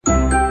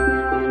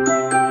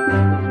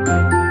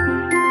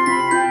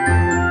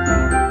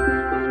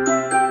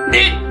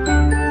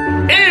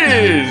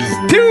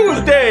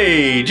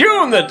Thursday,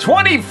 June the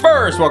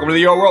 21st. Welcome to the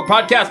Yo World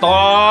Podcast.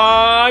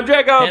 I'm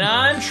Jacob. And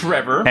I'm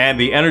Trevor. And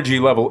the energy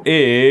level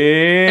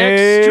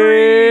is...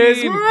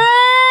 Extreme.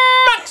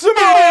 Maximum!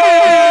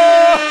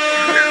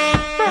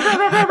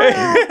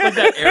 Like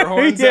that air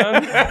horn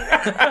sound.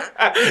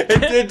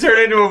 It did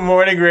turn into a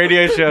morning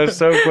radio show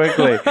so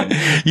quickly.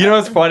 You know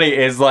what's funny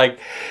is like...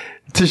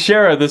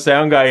 Teixeira, the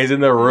sound guy, is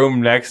in the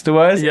room next to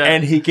us,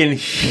 and he can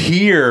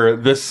hear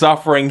the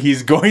suffering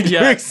he's going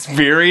to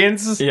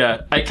experience.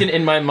 Yeah, I can,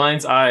 in my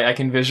mind's eye, I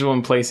can visual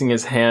him placing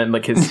his hand,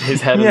 like his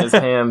head in his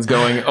hands,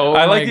 going, oh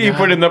I like that you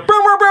put in the boom,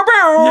 boom, boom,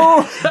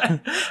 boom.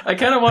 I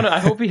kind of want to, I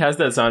hope he has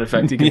that sound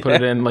effect. He can put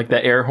it in, like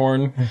that air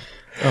horn.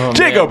 Oh,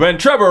 Jacob and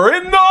Trevor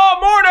in the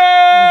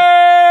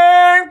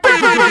morning!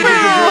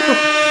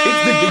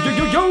 It's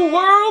the Yo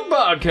World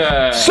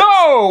Podcast.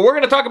 So, we're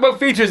going to talk about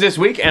features this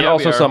week and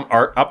also we are. some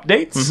art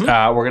updates.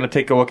 Mm-hmm. We're going to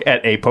take a look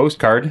at a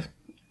postcard.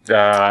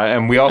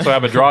 And we also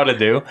have a draw to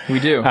do.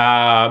 We do.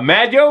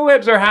 Mad Yo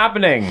Libs are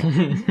happening.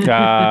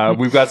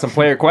 We've got some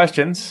player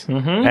questions.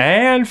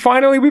 And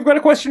finally, we've got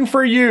a question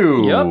for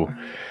you. Yep.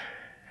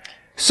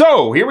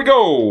 So, here we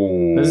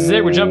go. This is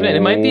it. We're jumping in.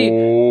 It might be...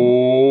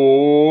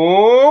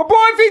 Oh,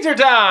 boy, feature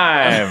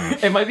time!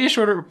 It might be a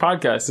shorter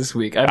podcast this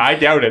week. I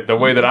doubt it, the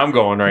way that I'm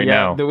going right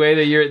now. The way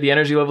that the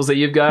energy levels that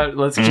you've got,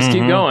 let's just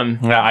keep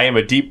going. I am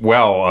a deep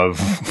well of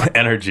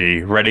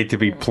energy, ready to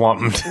be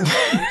plumbed.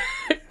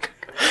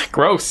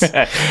 Gross.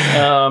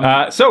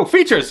 So,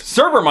 features.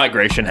 Server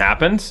migration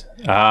happened.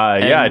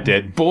 Yeah, it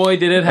did. Boy,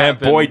 did it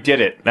happen. And boy, did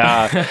it.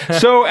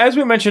 So, as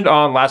we mentioned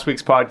on last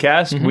week's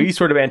podcast, we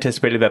sort of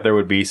anticipated that there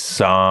would be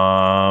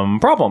some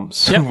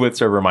problems with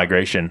server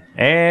migration.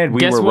 And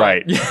we were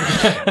right.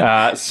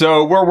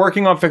 So, we're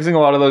working on fixing a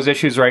lot of those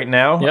issues right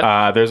now.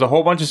 Yep. There's a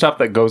whole bunch of stuff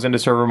that goes into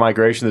server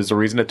migration. There's a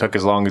reason it took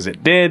as long as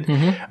it did.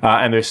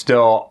 And there's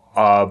still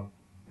a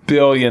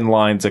billion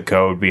lines of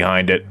code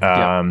behind it.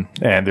 And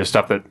there's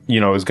stuff that,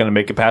 is going to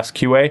make it past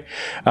QA.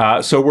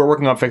 So, we're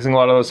working on fixing a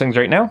lot of those things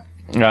right now.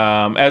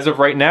 As of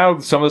right now,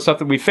 some of the stuff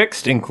that we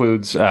fixed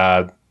includes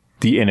the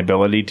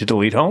inability to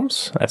delete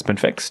homes. That's been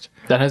fixed.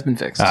 That has been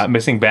fixed.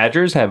 Missing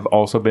badgers have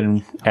also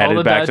been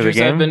added back to the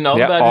game.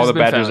 All the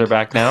badgers are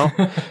back now.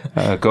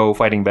 Go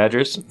fighting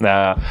badgers.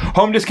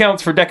 Home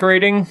discounts for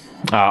decorating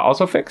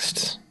also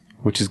fixed,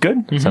 which is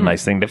good. It's a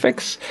nice thing to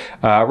fix.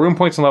 Room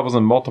points and levels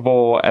in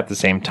multiple at the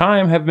same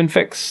time have been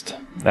fixed.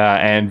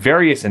 And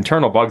various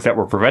internal bugs that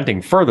were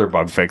preventing further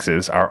bug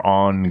fixes are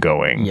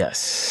ongoing.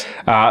 Yes.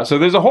 So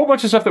there's a whole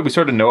bunch of stuff that we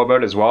sort of know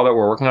about as well that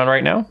we're working on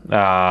right now.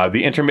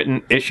 The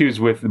intermittent issues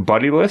with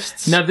buddy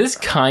lists. Now, this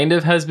kind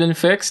of has been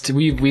fixed.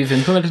 We've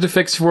implemented a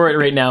fix for it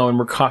right now, and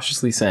we're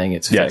cautiously saying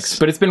it's fixed.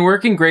 But it's been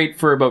working great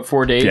for about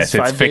 4 days, yes,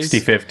 5 days.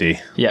 It's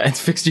 50-50. Yeah,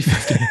 it's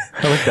 50-50.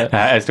 I like that.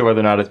 As to whether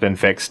or not it's been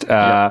fixed.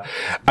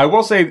 I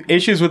will say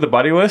issues with the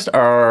buddy list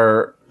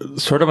are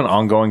sort of an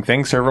ongoing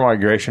thing. Server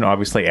migration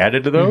obviously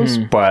added to those,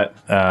 but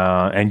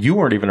and you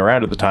weren't even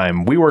around at the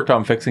time. We worked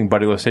on fixing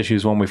buddy list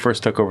issues when we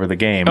first took over the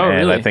game, and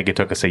really? I think it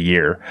took us a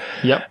year.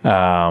 Yep.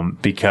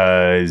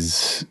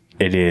 Because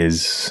it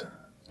is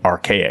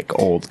archaic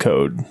old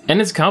code. And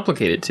it's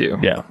complicated too.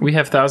 Yeah. We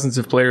have thousands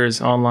of players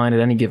online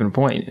at any given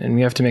point, and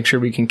we have to make sure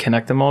we can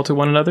connect them all to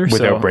one another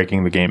without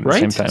breaking the game at the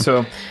same time.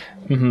 So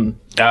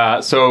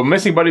so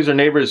missing buddies or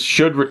neighbors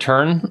should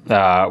return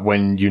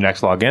when you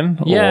next log in,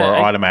 or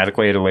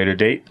automatically at a later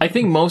date. I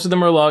think most of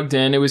them are logged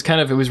in. It was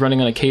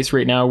running on a case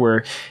right now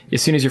where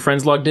as soon as your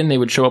friends logged in, they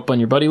would show up on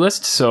your buddy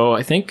list. So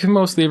I think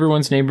mostly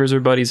everyone's neighbors or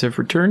buddies have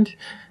returned.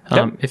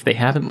 If they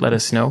haven't, let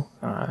us know.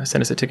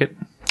 Send us a ticket.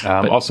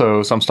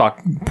 Also, some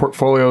stock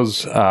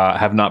portfolios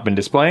have not been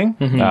displaying.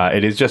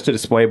 It is just a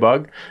display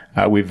bug.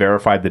 We've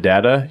verified the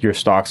data. Your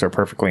stocks are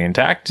perfectly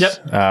intact.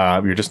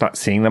 You're just not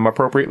seeing them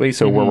appropriately,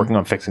 so we're working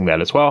on fixing that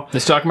as well.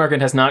 The stock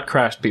market has not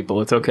crashed,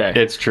 people. It's okay.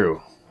 It's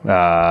true.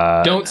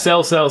 Don't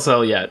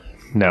sell yet.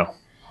 No.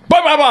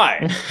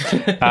 Bye.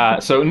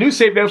 So new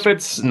saved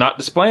outfits not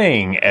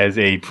displaying as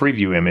a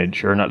preview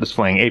image, or not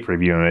displaying a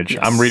preview image.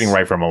 Yes. I'm reading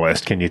right from a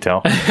list. Can you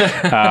tell?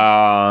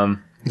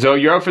 So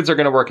your outfits are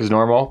going to work as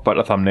normal, but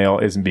a thumbnail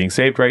isn't being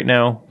saved right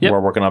now. We're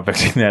working on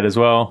fixing that as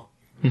well.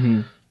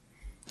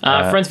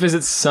 Friends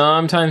visits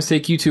sometimes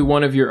take you to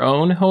one of your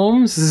own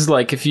homes. This is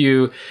like if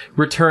you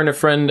return a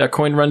friend a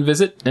coin run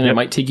visit, and it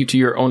might take you to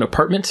your own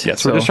apartment.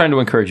 Yes, we're just trying to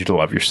encourage you to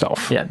love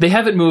yourself. Yeah, they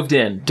haven't moved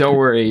in. Don't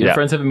worry. Your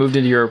friends haven't moved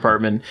into your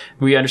apartment.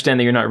 We understand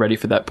that you're not ready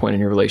for that point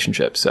in your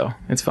relationship, so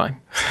it's fine.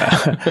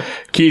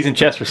 Keys and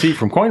chests received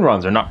from coin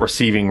runs are not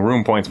receiving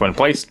room points when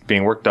placed,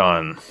 being worked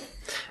on.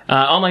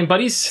 Online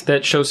buddies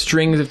that show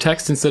strings of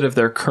text instead of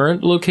their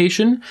current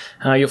location.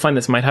 You'll find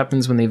this might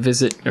happen when they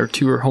visit or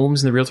tour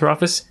homes in the realtor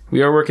office.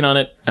 We are working on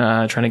it,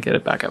 trying to get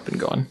it back up and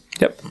going.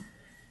 Yep.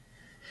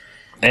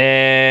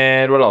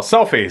 And what else?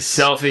 Selfies.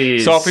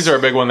 Selfies are a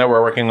big one that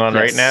we're working on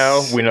right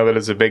now. We know that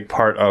it's a big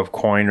part of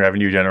coin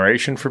revenue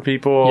generation for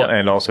people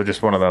and also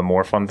just one of the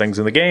more fun things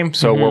in the game.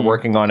 So we're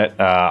working on it.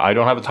 I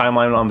don't have a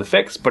timeline on the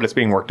fix, but it's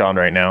being worked on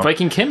right now.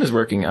 Viking Kim is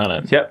working on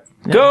it. Yep.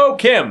 Yeah. Go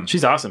Kim!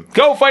 She's awesome.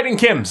 Go Fighting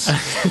Kims!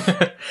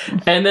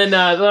 And then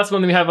the last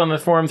one that we have on the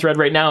forum thread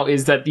right now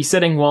is that the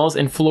setting walls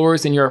and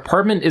floors in your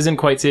apartment isn't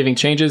quite saving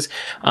changes,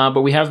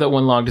 but we have that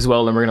one logged as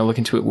well, and we're going to look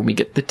into it when we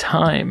get the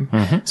time.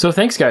 So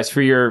thanks, guys,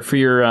 for your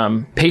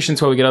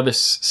patience while we get all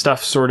this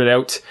stuff sorted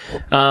out.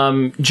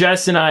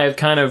 Jess and I have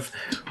kind of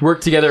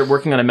worked together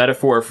working on a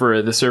metaphor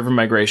for the server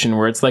migration,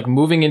 where it's like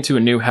moving into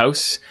a new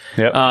house.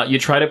 Yep. You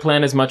try to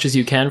plan as much as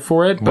you can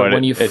for it, but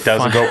when it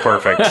doesn't go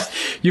perfect.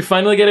 You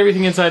finally get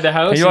everything inside the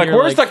house. And you're like,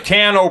 where's the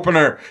can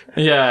opener?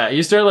 Yeah,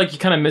 you start you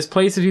kind of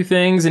misplace a few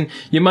things, and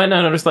you might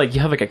not notice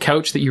you have a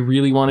couch that you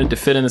really wanted to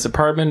fit in this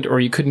apartment, or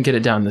you couldn't get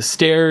it down the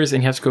stairs,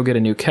 and you have to go get a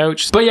new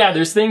couch. But yeah,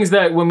 there's things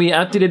that when we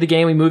updated the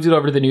game, we moved it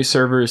over to the new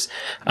servers.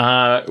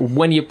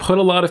 When you put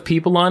a lot of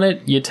people on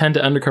it, you tend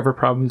to uncover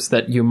problems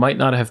that you might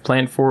not have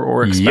planned for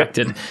or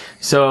expected. Yep.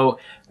 So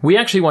we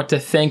actually want to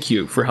thank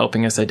you for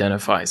helping us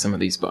identify some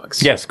of these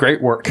bugs. Yes,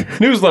 great work.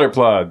 Newsletter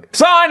plug.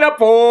 Sign up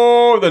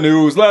for the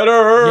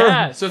newsletter.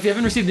 Yeah, so if you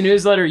haven't received the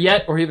newsletter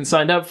yet or you haven't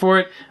signed up for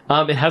it,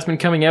 it has been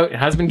coming out. It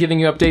has been giving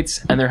you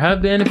updates, and there have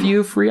been a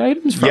few free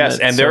items from it. Yes,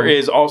 and there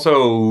is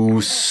also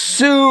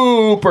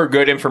super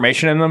good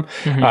information in them.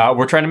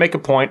 We're trying to make a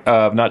point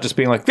of not just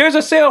being like, there's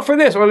a sale for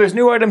this or there's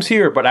new items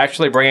here, but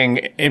actually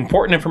bringing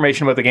important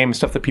information about the game and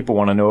stuff that people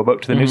want to know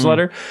about to the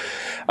newsletter.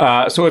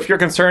 So if you're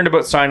concerned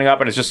about signing up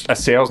and it's just a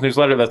sales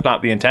newsletter, that's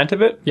not the intent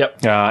of it.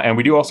 Yep. And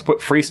we do also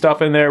put free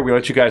stuff in there. We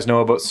let you guys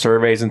know about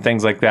surveys and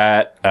things like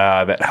that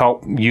that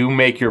help you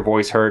make your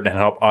voice heard and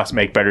help us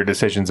make better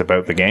decisions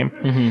about the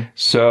game.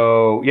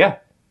 So, yeah.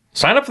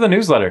 Sign up for the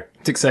newsletter.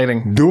 It's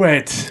exciting. Do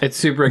it. It's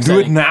super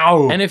exciting. Do it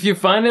now. And if you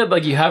find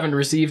it you haven't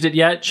received it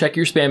yet, check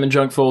your spam and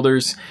junk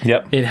folders.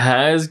 Yep. It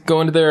has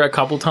gone to there a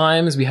couple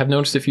times. We have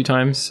noticed a few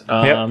times.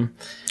 Yep.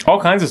 All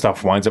kinds of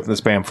stuff winds up in the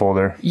spam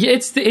folder. Yeah,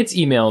 it's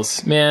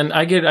emails, man.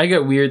 I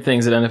get weird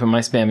things that end up in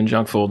my spam and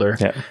junk folder.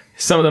 Yeah.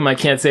 Some of them I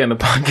can't say on the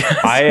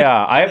podcast.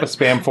 I have a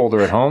spam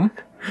folder at home,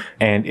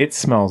 and it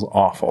smells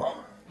awful.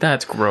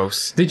 That's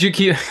gross. Did you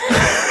keep?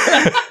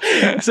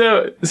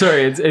 So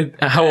sorry.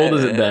 How old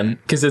is it then?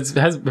 Because it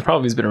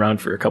probably has been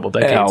around for a couple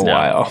decades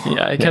now. While.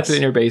 Yeah, I kept it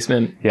in your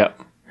basement.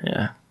 Yep.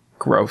 Yeah.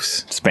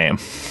 Gross. Spam.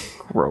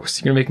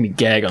 Gross. You're gonna make me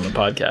gag on the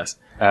podcast.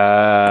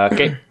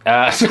 Okay.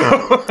 Art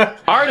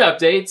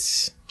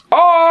updates.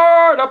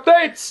 Art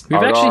updates.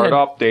 We've actually had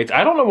updates.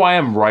 I don't know why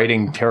I'm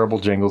writing terrible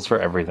jingles for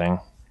everything.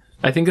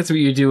 I think that's what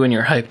you do when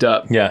you're hyped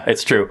up. Yeah,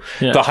 it's true.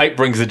 Yeah. The hype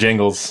brings the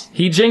jingles.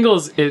 He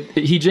jingles in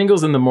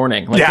the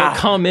morning. He'll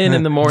come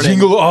in the morning.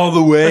 Jingle all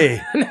the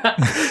way.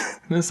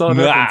 That's all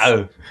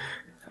happens.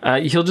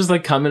 He'll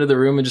just come into the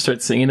room and just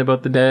start singing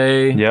about the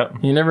day. Yep.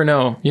 You never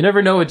know. You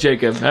never know with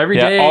Jacob. Every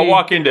day. I'll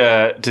walk in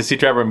to see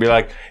Trevor and be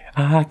like,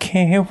 I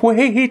can't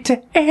wait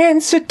to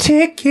answer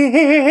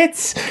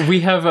tickets.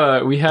 We have.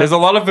 There's a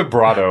lot of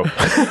vibrato.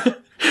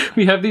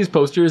 We have these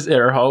posters in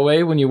our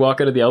hallway when you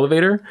walk out of the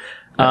elevator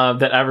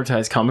that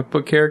advertise comic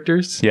book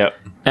characters. Yep.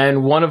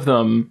 And one of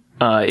them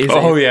is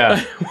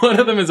one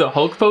of them is a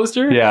Hulk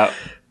poster. Yeah.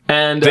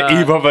 And the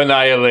Eve of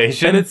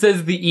Annihilation. And it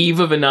says the Eve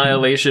of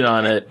Annihilation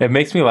on it. It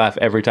makes me laugh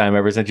every time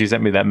ever since you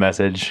sent me that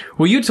message.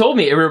 Well, you told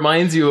me it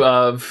reminds you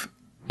of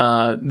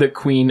the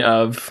Queen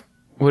of,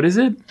 what is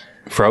it?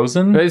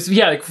 Frozen?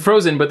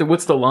 Frozen, but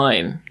what's the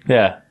line?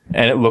 Yeah.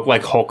 And it looked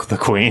like Hulk the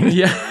Queen.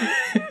 Yeah.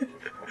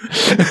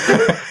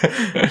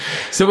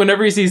 So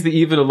whenever he sees the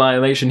Eve of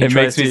Annihilation, it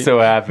makes me so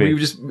happy.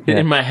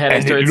 In my head, I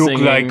start singing.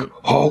 And it looked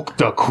like Hulk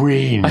the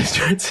Queen. I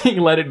start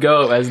singing "Let It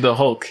Go" as the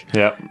Hulk.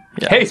 Yep.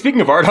 Yeah. Hey,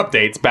 speaking of art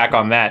updates, back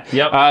on that.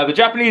 Yep. The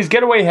Japanese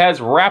Getaway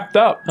has wrapped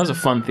up. That was a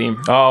fun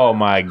theme. Oh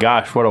my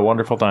gosh, what a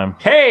wonderful time!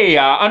 Hey,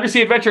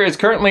 Undersea Adventure is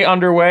currently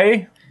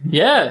underway.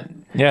 Yeah.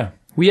 Yeah.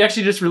 We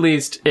actually just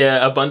released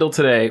a bundle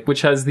today,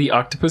 which has the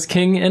Octopus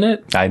King in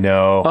it. I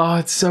know. Oh,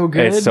 it's so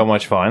good. It's so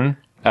much fun.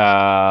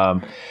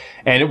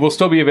 And it will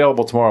still be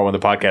available tomorrow when the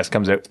podcast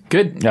comes out.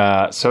 Good.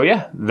 So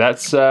yeah,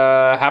 that's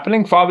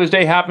happening. Father's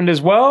Day happened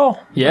as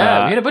well.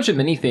 Yeah, we had a bunch of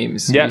mini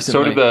themes. Yeah, recently.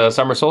 So did the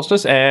summer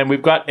solstice, and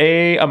we've got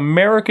a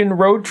American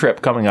road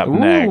trip coming up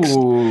next.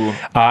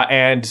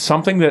 And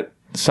something that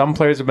some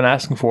players have been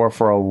asking for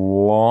a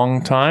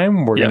long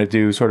time. We're going to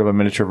do sort of a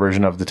miniature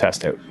version of the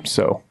test out.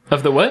 So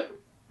of the what?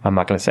 I'm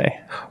not going to say,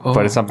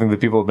 but it's something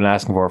that people have been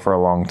asking for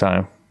a long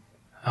time.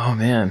 Oh,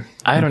 man.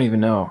 I don't even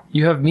know.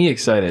 You have me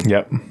excited.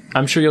 Yep.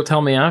 I'm sure you'll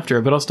tell me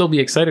after, but I'll still be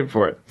excited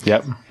for it.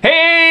 Yep.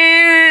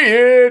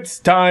 Hey, it's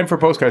time for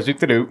Postcards.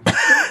 Do-do-do.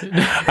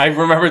 I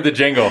remembered the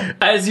jingle.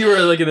 As you were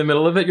in the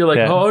middle of it, you're like,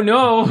 oh,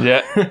 no.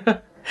 Yeah.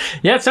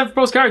 Yeah, it's time for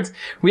postcards.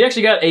 We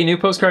actually got a new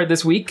postcard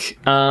this week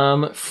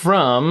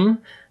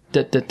from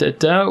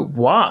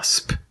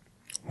Wasp.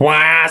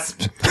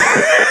 Wasp.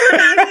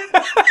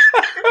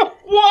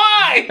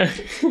 Why?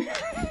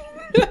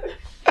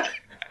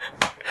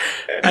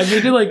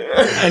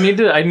 I need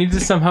to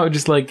somehow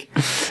just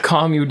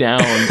calm you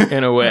down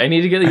in a way. I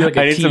need to get you like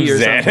a tea or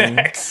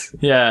Xanax.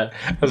 Something. Yeah.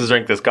 Let's just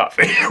drink this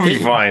coffee. It'll be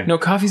fine. No,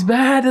 coffee's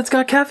bad. That's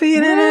got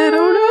caffeine in it.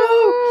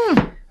 Oh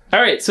no.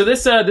 All right, so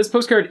this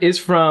postcard is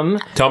from...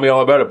 Tell me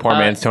all about it, poor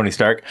man's Tony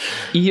Stark.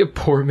 Yeah,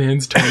 poor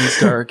man's Tony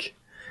Stark.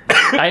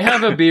 I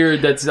have a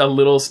beard that's a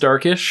little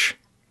Starkish.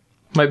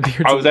 My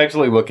beard. I was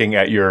actually looking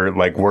at your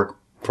like work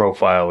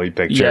profile-y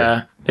picture.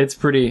 Yeah, it's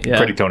pretty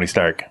Tony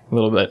Stark. A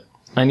little bit.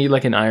 I need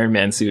like an Iron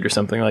Man suit or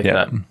something like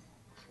that.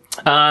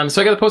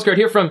 So I got a postcard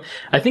here from,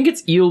 I think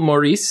it's Ile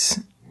Maurice.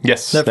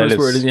 Yes, that first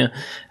word is, yeah.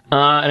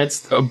 And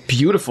it's a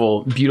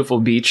beautiful, beautiful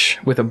beach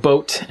with a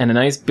boat and a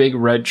nice big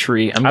red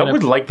tree. I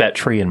would like that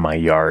tree in my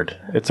yard.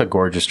 It's a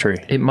gorgeous tree.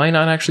 It might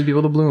not actually be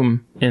able to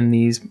bloom in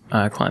these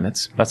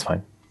climates. That's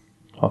fine.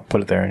 I'll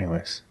put it there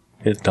anyways.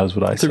 It does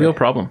what I say. It's a real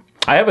problem.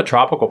 I have a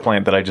tropical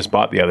plant that I just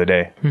bought the other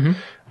day.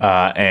 Mm-hmm.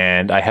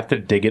 And I have to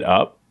dig it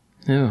up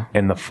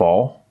in the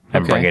fall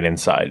and bring it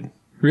inside.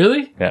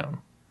 Really? Yeah.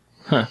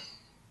 Huh.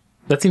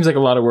 That seems like a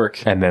lot of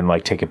work. And then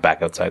like take it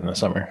back outside in the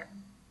summer.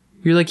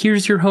 You're like,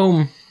 here's your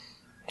home.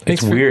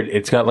 It's weird.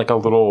 It's got like a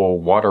little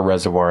water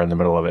reservoir in the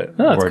middle of it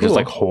where it just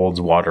like holds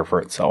water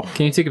for itself.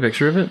 Can you take a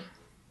picture of it?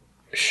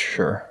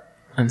 Sure.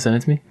 And send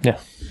it to me? Yeah.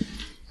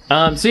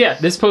 So yeah,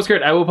 this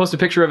postcard, I will post a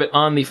picture of it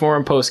on the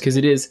forum post because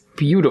it is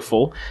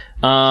beautiful.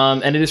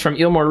 And it is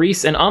from Ile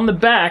Maurice. And on the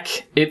back,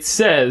 it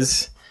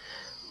says,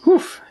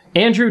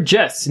 Andrew,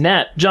 Jess,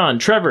 Nat, John,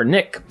 Trevor,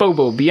 Nick,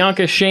 Bobo,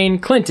 Bianca, Shane,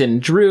 Clinton,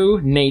 Drew,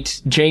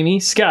 Nate, Jamie,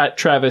 Scott,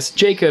 Travis,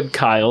 Jacob,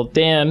 Kyle,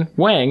 Dan,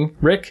 Wang,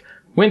 Rick,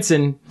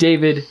 Winston,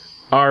 David,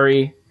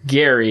 Ari,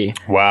 Gary.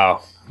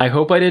 Wow. I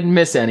hope I didn't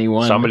miss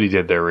anyone. Somebody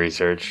did their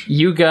research.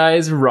 You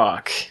guys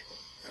rock.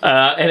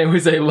 And it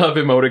was a love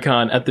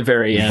emoticon at the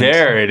very end.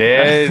 There it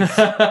is.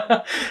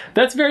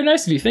 That's very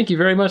nice of you. Thank you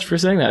very much for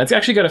saying that. It's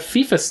actually got a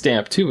FIFA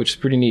stamp too, which is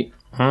pretty neat.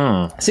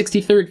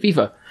 63rd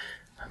FIFA.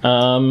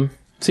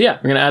 So yeah,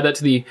 we're going to add that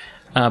to the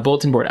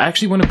bulletin board. I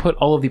actually want to put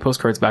all of the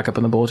postcards back up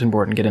on the bulletin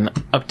board and get an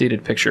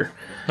updated picture.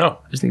 Oh.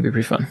 I just think it'd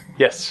be pretty fun.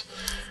 Yes.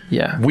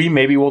 Yeah. We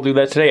maybe will do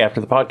that today after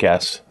the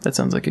podcast. That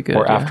sounds like a good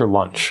idea. Or after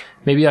lunch.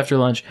 Maybe after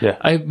lunch.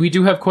 Yeah. We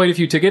do have quite a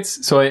few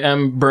tickets, so I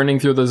am burning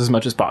through those as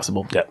much as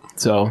possible. Yeah.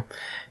 So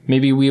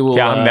maybe we will...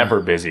 Yeah, I'm never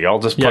busy. I'll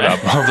just put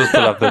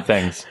up the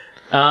things.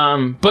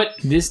 But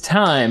this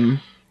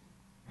time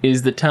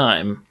is the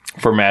time.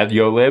 For Mad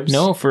Yo Libs?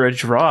 No, for a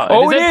draw.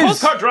 Oh, it is!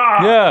 Postcard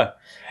draw! Yeah.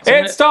 So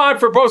it's time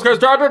for Postcards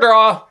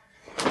Draw.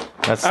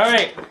 That's... All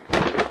right.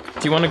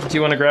 Do you want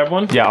to grab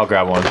one? Yeah, I'll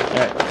grab one. All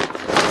right.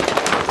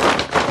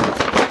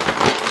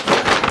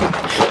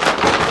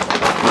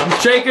 I'm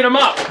shaking them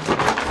up.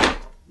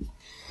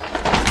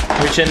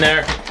 Reach in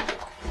there.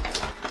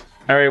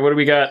 All right, what do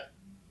we got?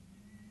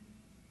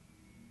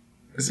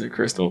 Is it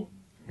Crystal?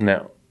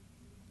 No.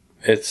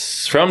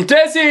 It's from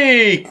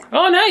Desi!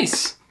 Oh,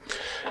 nice!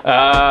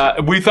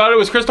 We thought it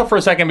was Crystal for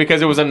a second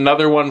because it was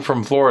another one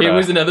from Florida. It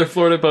was another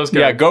Florida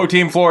postcard. Yeah, go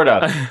Team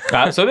Florida.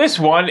 So this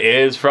one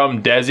is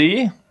from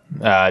Desi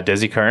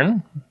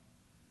Kern.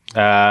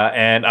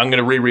 And I'm going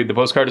to reread the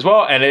postcard as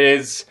well. And it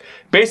is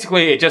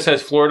basically, it just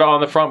says Florida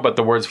on the front, but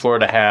the words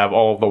Florida have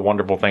all the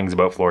wonderful things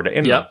about Florida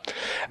in them.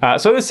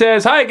 So this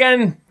says, hi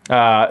again.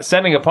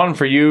 Sending a pun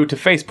for you to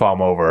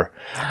facepalm over.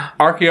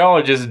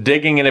 Archaeologists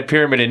digging in a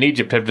pyramid in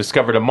Egypt have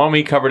discovered a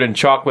mummy covered in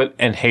chocolate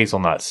and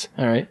hazelnuts.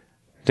 All right.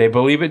 They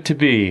believe it to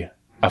be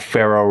a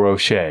Ferrero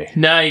Rocher.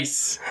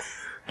 Nice.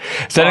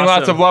 Sending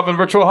lots of love and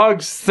virtual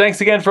hugs.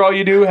 Thanks again for all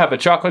you do. Have a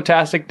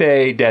chocolate-tastic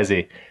day,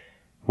 Desi.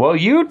 Well,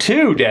 you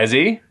too,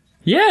 Desi.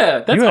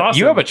 Yeah, that's awesome.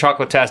 You have a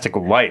chocolate-tastic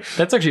life.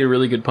 That's actually a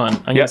really good pun.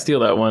 I'm going to steal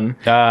that one.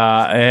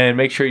 And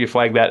make sure you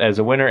flag that as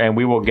a winner, and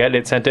we will get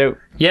it sent out.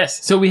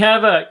 Yes. So we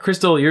have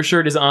Crystal. Your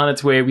shirt is on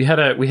its way. We had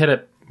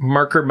a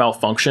marker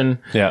malfunction.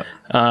 Yeah.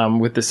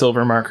 With the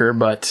silver marker,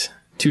 but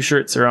 2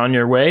 shirts are on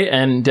your way.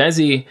 And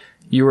Desi,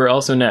 you were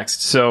also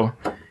next. So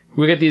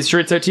we'll get these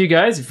shirts out to you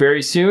guys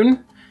very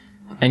soon,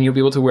 and you'll be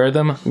able to wear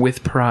them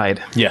with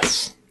pride.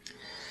 Yes.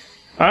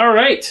 All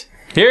right.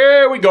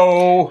 Here we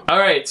go. All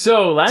right,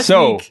 so last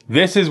week...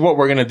 this is what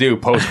we're going to do,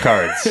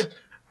 postcards.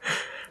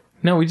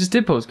 No, we just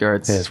did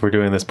postcards. Yes, we're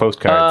doing this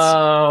postcards.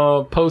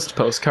 Oh,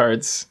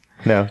 postcards.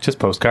 No, just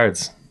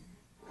postcards.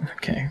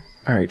 Okay.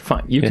 All right,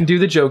 fine. You can do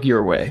the joke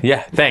your way.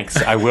 Yeah, thanks.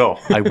 I will.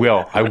 I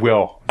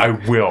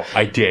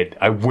did.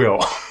 I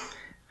will.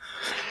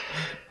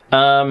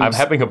 I'm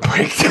having a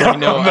breakdown. I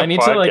know. I need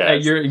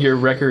podcast. Your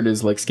record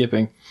is like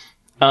skipping.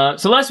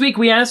 So last week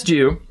we asked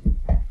you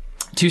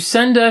to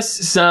send us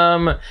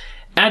some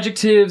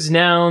adjectives,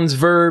 nouns,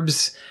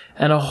 verbs,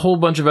 and a whole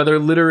bunch of other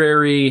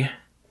literary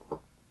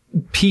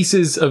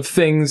pieces of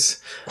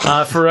things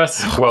for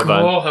us. Well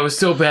done. Oh, that was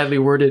so badly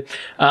worded.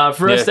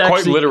 For us to quite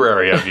actually,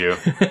 literary of you.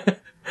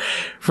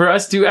 For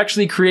us to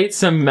actually create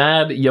some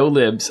mad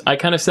yo-libs. I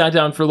kind of sat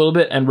down for a little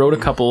bit and wrote a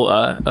couple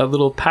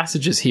little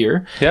passages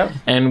here. Yeah.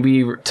 And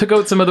we took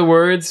out some of the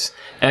words,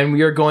 and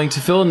we are going to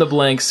fill in the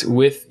blanks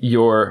with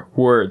your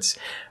words.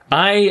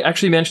 I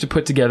actually managed to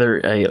put together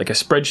a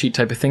spreadsheet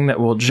type of thing that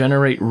will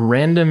generate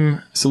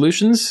random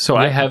solutions. So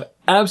I have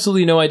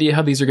absolutely no idea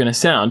how these are going to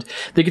sound.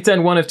 They could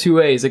sound one of two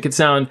ways. They could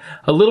sound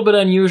a little bit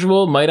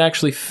unusual, might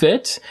actually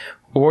fit,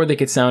 or they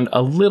could sound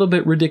a little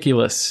bit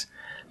ridiculous.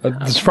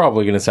 It's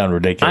probably going to sound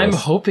ridiculous. I'm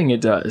hoping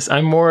it does.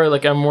 I'm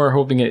more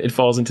hoping it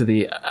falls into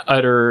the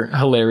utter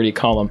hilarity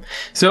column.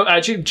 So,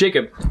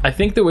 Jacob, I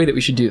think the way that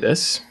we should do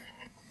this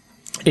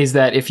is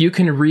that if you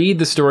can read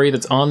the story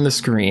that's on the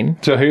screen.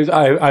 So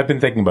I've been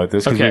thinking about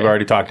this because we've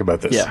already talked about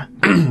this. Yeah.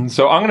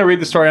 So I'm going to read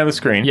the story on the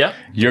screen. Yep.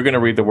 You're going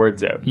to read the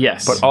words out.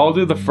 Yes. But I'll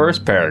do the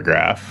first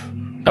paragraph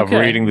of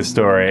reading the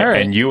story,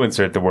 and you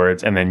insert the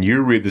words, and then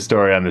you read the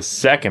story on the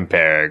second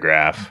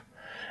paragraph.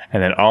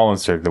 And then I'll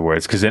insert the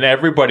words, because then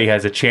everybody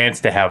has a chance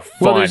to have fun.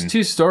 Well, there's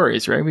two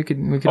stories, right? We could.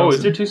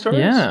 Is there two stories?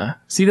 Yeah.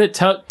 See that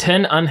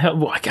 10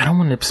 unhelpful. I don't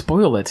want to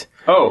spoil it.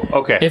 Oh,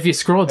 okay. If you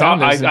scroll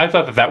down, I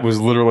thought that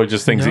was literally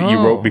just things that you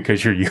wrote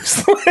because you're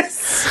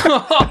useless.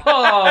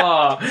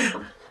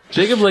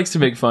 Jacob likes to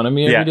make fun of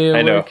me every day at work.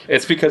 I know.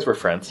 It's because we're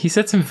friends. He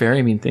said some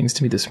very mean things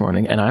to me this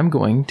morning, and I'm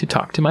going to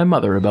talk to my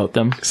mother about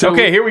them. So,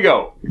 okay, here we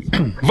go.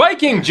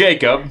 Viking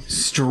Jacob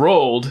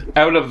strolled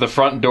out of the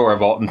front door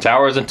of Alton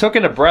Towers and took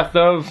in a breath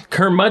of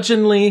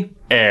curmudgeonly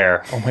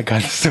air. Oh my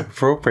god, that's so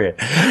appropriate.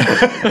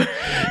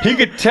 He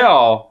could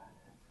tell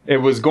it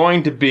was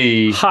going to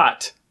be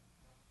hot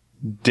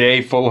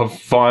day full of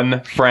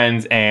fun,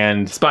 friends,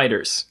 and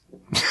spiders.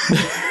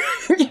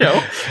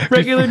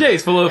 Regular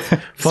days full of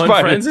fun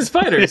friends and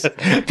spiders.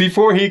 Yeah.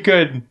 Before he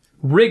could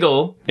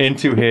wriggle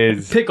into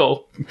his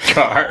pickle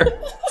car,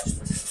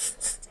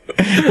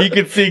 he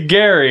could see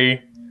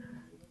Gary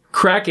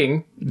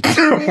cracking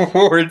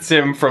towards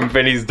him from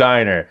Vinny's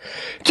diner.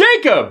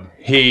 Jacob!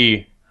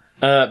 He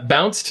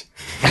bounced.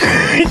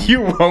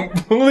 You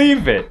won't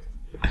believe it.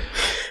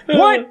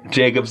 What?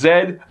 Jacob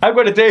said. I've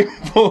got a day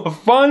full of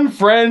fun,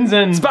 friends,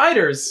 and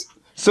spiders.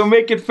 So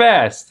make it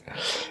fast.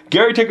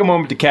 Gary took a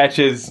moment to catch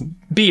his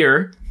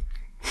beer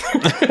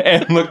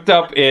and looked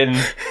up in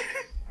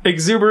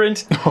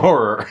exuberant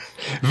horror.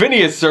 Vinny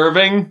is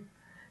serving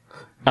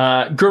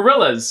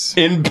gorillas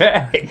in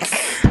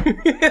bags.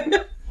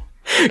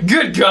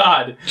 Good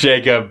God,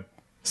 Jacob.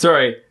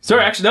 Sorry.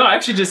 Actually, no. I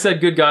actually just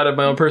said "good God" of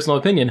my own personal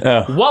opinion.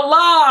 Oh.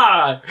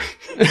 Voila,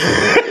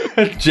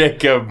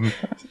 Jacob.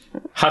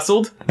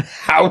 Hustled.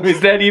 How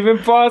is that even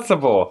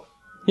possible?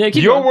 Yeah,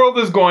 your world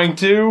is going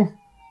to.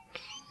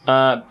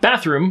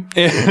 Bathroom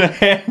in a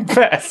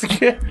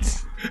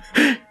handbasket.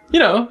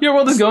 Your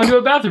world is going to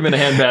a bathroom in a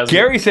handbasket.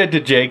 Gary said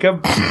to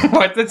Jacob,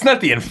 what? That's not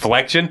the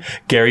inflection.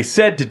 Gary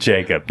said to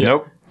Jacob. Yep.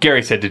 Nope.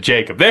 Gary said to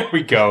Jacob. There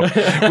we go.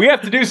 We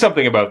have to do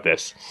something about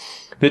this.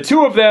 The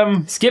two of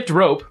them skipped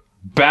rope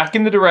back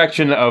in the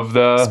direction of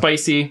the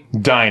spicy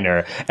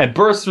diner and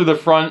burst through the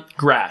front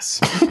grass.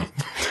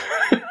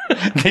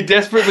 They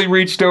desperately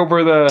reached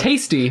over the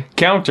tasty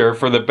counter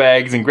for the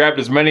bags and grabbed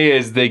as many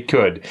as they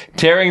could,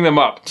 tearing them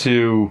up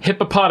to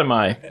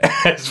hippopotami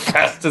as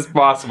fast as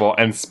possible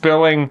and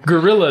spilling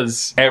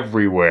gorillas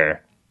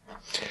everywhere.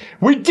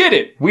 We did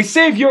it! We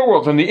saved your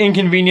world from the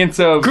inconvenience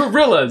of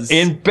gorillas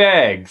in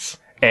bags.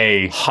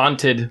 A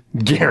haunted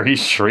Gary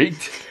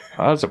shrieked.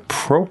 That was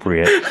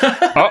appropriate.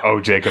 Uh-oh,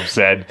 Jacob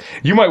said.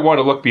 You might want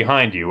to look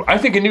behind you. I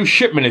think a new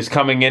shipment is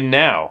coming in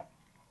now.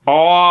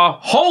 Aw,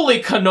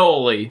 holy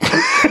cannoli!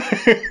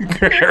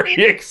 Gary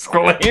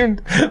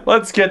exclaimed.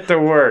 Let's get to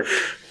work.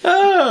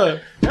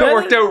 That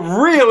worked out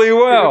really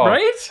well.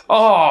 Right?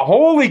 Oh,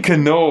 holy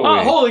cannoli.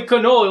 Oh, holy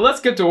cannoli. Let's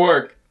get to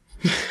work.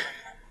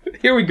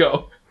 Here we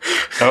go.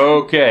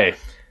 Okay.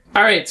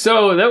 All right,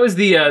 so that was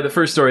the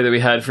first story that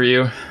we had for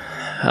you.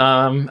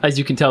 As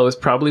you can tell, it was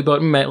probably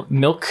about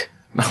milk.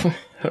 I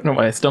don't know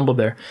why I stumbled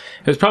there.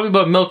 It was probably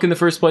about milk in the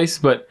first place,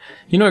 but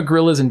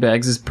gorillas in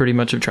bags is pretty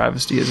much a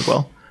travesty as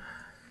well.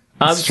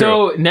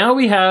 So now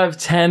we have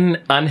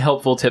 10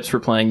 unhelpful tips for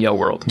playing Yo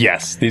World.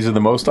 Yes, these are the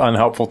most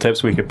unhelpful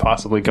tips we could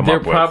possibly come up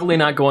with. They're probably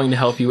not going to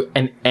help you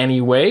in any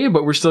way,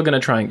 but we're still going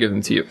to try and give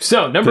them to you.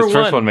 So, number one. This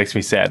first one makes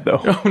me sad,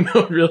 though. Oh,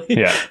 no, really?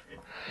 Yeah.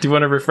 Do you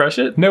want to refresh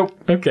it? Nope.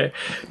 Okay.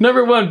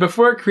 Number one,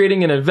 before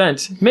creating an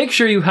event, make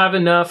sure you have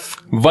enough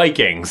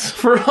Vikings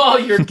for all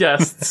your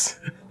guests.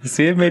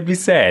 See, it made me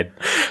sad.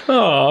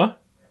 Aw.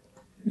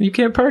 You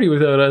can't party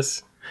without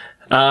us.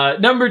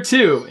 Number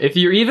two, if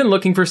you're even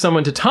looking for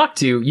someone to talk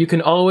to, you can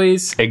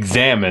always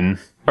examine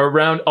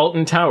around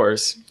Alton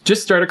Towers.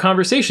 Just start a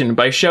conversation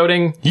by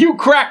shouting, "You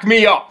crack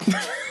me up!"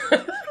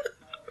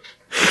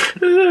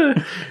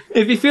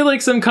 If you feel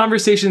like some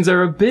conversations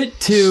are a bit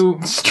too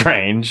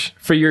strange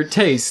for your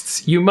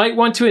tastes, you might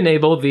want to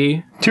enable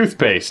the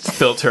toothpaste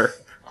filter.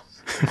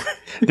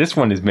 This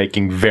one is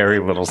making very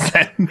little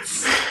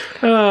sense.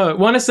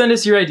 Want to send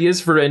us your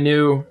ideas for a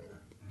new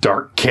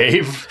dark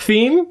cave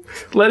theme?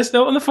 Let us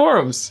know in the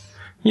forums.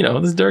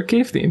 This dark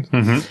cave theme.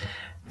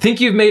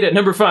 Mm-hmm.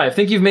 Number 5,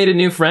 think you've made a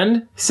new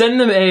friend? Send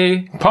them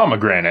a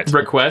pomegranate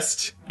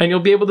request, and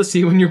you'll be able to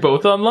see when you're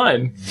both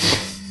online.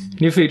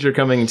 New feature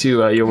coming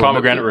to your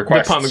Pomegranate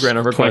Request. The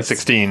Pomegranate Request.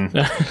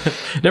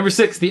 2016. Number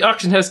 6, the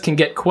auction house can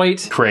get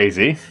quite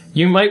crazy.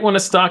 You might want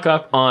to stock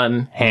up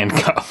on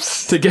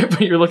handcuffs to get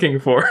what you're looking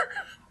for.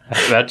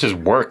 That just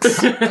works.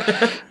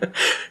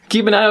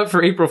 Keep an eye out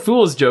for April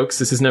Fool's jokes.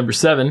 This is number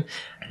 7.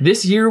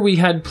 This year we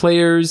had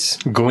players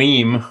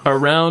gleam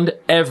around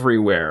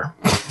everywhere.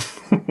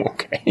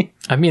 Okay.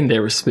 I mean, they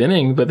were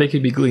spinning, but they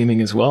could be gleaming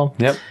as well.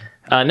 Yep.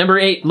 Number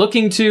 8,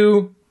 looking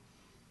to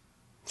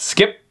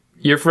skip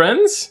your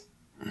friends?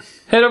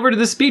 Head over to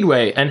the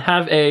Speedway and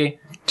have a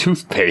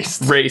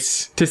toothpaste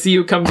race to see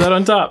who comes out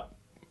on top.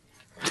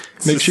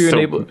 Make sure you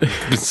enable.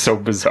 It's so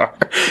bizarre.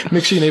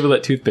 Make sure you enable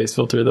that toothpaste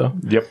filter, though.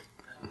 Yep.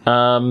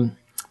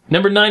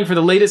 Number 9, for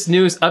the latest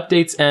news,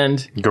 updates,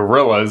 and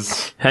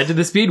gorillas, head to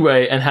the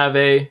Speedway and have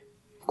a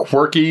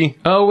quirky.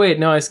 Oh wait,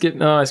 no, I screwed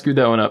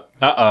that one up.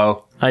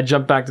 Uh-oh. I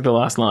jumped back to the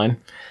last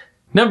line.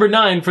 Number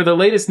 9, for the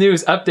latest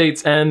news,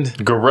 updates,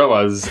 and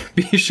gorillas,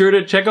 be sure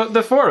to check out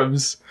the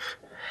forums.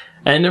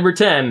 And number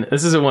 10,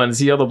 this is a one.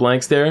 See all the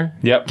blanks there?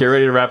 Yep. Get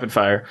ready to rapid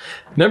fire.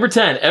 Number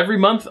 10, every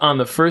month on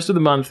the 1st of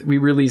the month, we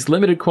release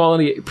limited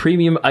quality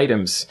premium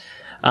items.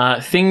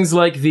 Things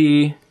like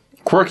the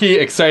quirky,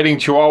 exciting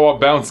Chihuahua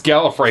bounce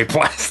Gallifrey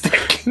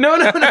plastic. No.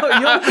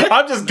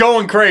 I'm just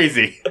going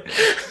crazy.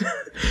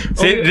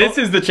 See, this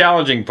is the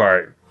challenging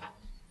part.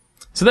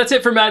 So that's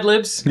it for Mad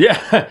Libs.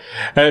 Yeah.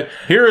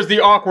 Here is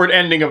the awkward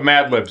ending of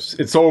Mad Libs.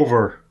 It's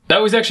over.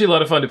 That was actually a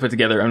lot of fun to put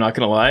together, I'm not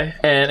going to lie.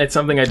 And it's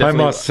something I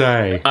definitely... I must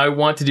say. I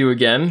want to do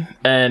again.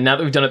 And now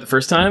that we've done it the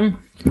first time,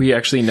 we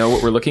actually know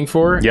what we're looking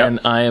for. Yep. And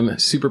I am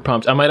super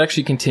pumped. I might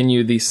actually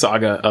continue the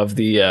saga of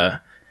the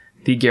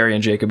Gary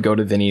and Jacob go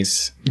to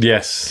Vinny's.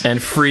 Yes.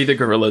 And free the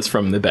gorillas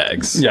from the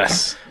bags.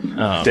 Yes.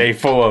 Day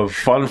full of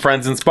fun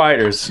friends and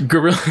spiders.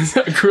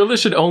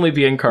 Gorillas should only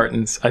be in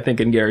cartons, I think,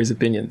 in Gary's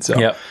opinion. So.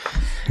 Yep.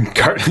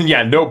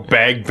 Yeah, no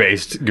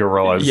bag-based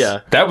gorillas.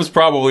 Yeah. That was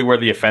probably where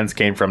the offense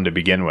came from to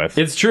begin with.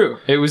 It's true.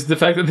 It was the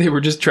fact that they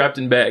were just trapped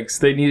in bags.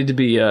 They needed to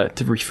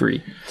be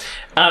free.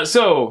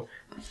 So,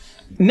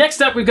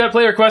 next up, we've got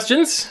player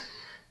questions.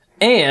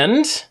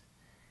 And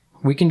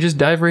we can just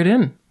dive right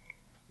in.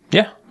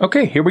 Yeah.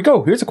 Okay, here we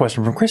go. Here's a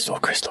question from Crystal.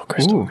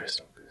 Crystal.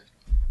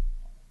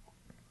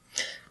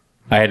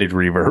 I added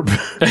reverb.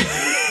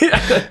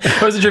 I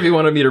wasn't sure if you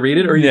wanted me to read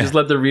it or you just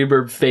let the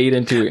reverb fade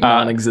into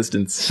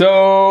non-existence.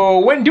 So,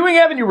 when doing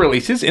Avenue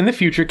releases in the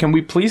future, can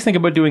we please think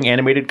about doing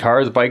animated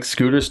cars, bikes,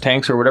 scooters,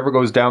 tanks, or whatever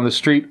goes down the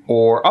street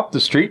or up the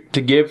street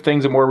to give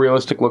things a more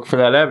realistic look for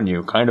that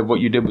avenue? Kind of what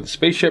you did with the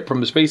spaceship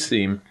from the space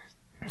theme.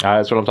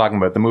 That's what I'm talking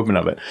about, the movement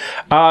of it.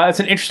 It's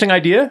an interesting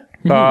idea.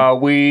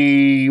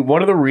 Mm-hmm.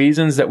 One of the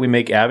reasons that we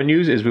make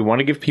avenues is we want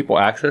to give people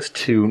access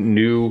to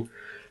new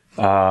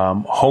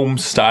home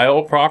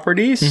style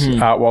properties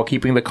while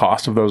keeping the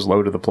cost of those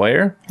low to the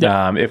player.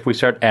 Yep. If we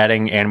start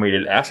adding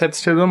animated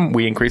assets to them,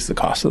 we increase the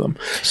cost of them.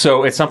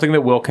 So it's something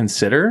that we'll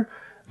consider.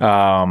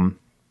 But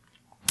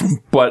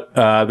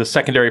the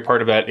secondary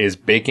part of that is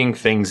baking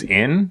things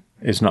in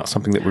is not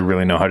something that we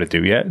really know how to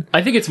do yet.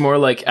 I think it's more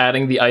like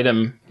adding the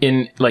item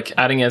in, like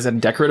adding as a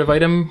decorative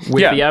item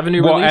with the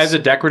Avenue release. Well, as a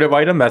decorative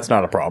item, that's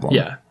not a problem.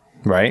 Yeah.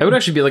 Right? It would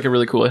actually be like a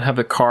really cool, it'd have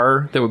a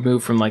car that would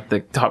move from like the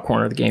top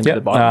corner of the game to the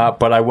bottom.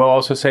 But I will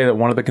also say that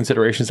one of the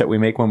considerations that we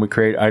make when we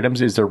create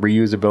items is their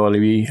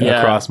reusability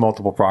across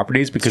multiple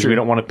properties, because we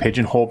don't want to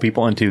pigeonhole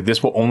people into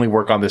this will only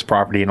work on this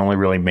property and only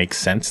really makes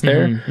sense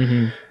there.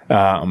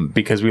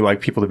 Because we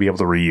like people to be able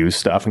to reuse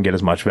stuff and get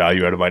as much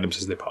value out of items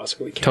as they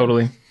possibly can.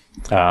 Totally.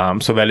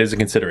 So that is a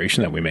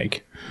consideration that we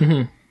make.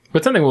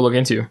 But something we'll look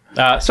into.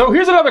 So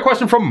here's another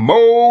question from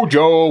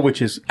Mojo,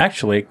 which is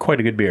actually quite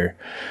a good beer.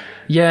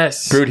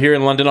 Yes. Brewed here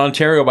in London,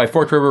 Ontario by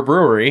Fork River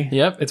Brewery.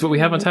 Yep, it's what we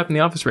have on tap in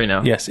the office right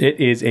now. Yes, it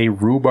is a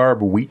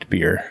rhubarb wheat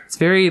beer. It's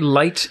very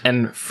light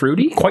and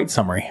fruity. Quite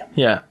summery.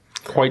 Yeah.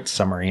 Quite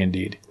summery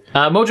indeed.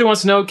 Mojo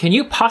wants to know, can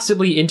you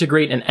possibly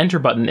integrate an enter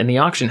button in the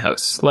auction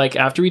house? Like,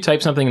 after we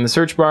type something in the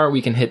search bar,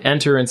 we can hit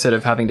enter instead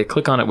of having to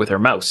click on it with our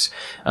mouse.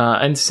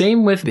 And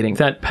same with bidding.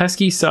 That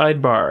pesky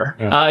sidebar.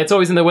 Yeah. It's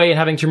always in the way and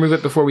having to remove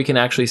it before we can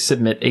actually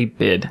submit a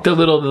bid. The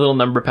little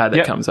number pad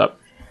that comes up.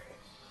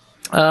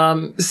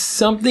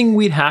 Something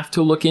we'd have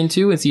to look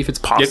into and see if it's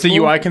possible. It's a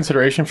UI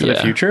consideration for the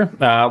future.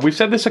 We've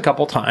said this a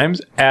couple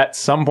times. At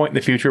some point in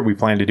the future, we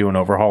plan to do an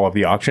overhaul of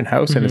the auction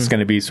house, and it's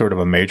going to be sort of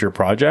a major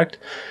project.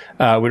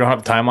 We don't have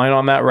a timeline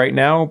on that right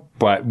now,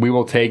 but we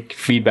will take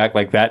feedback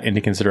like that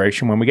into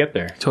consideration when we get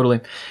there.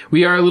 Totally.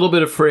 We are a little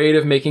bit afraid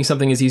of making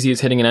something as easy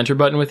as hitting an enter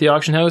button with the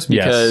auction house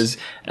because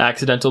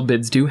accidental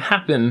bids do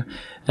happen,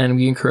 and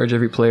we encourage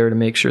every player to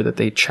make sure that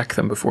they check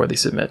them before they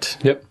submit.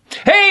 Yep.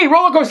 Hey,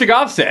 Roller Coaster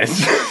Golf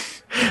says...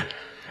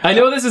 I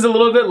know this is a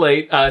little bit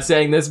late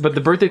saying this, but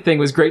the birthday thing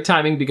was great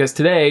timing because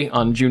today,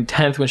 on June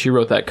 10th, when she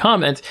wrote that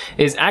comment,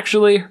 is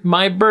actually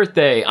my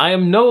birthday. I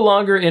am no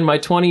longer in my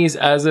 20s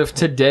as of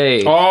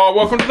today. Oh,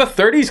 welcome to the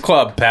 30s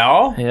Club,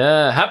 pal.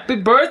 Yeah, happy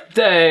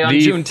birthday on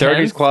June 10th. The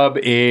 30s Club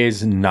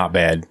is not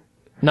bad.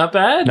 Not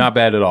bad? Not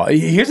bad at all.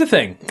 Here's the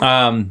thing.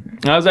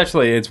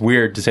 It's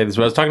weird to say this,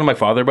 but I was talking to my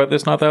father about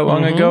this not that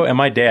long ago, and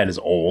my dad is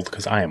old,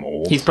 because I am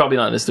old. He's probably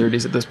not in his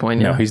 30s at this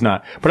point. No, he's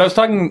not. But I was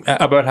talking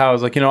about how I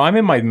was like, I'm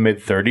in my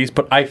mid-30s,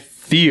 but I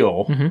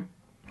feel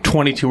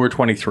 22 or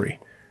 23.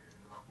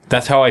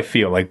 That's how I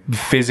feel, like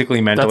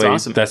physically, mentally.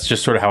 That's awesome. That's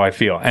just sort of how I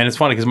feel. And it's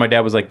funny because my dad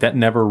was like, that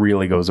never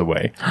really goes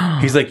away.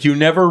 He's like, you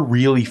never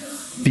really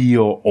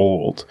feel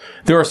old.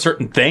 There are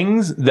certain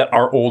things that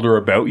are older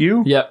about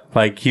you. Yep.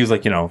 Like, he was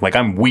like, like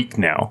I'm weak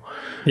now.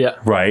 Yeah.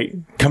 Right?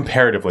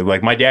 Comparatively.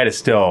 Like, my dad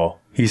is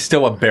he's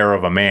still a bear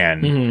of a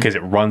man because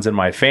it runs in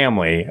my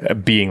family,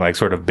 being like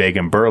sort of big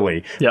and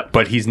burly. Yep.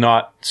 But he's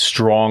not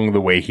strong the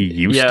way he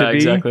used to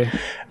be. Yeah, exactly.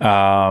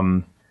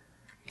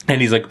 And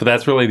he's like, but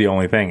that's really the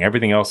only thing.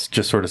 Everything else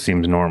just sort of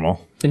seems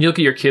normal. And you look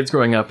at your kids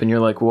growing up and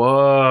you're like,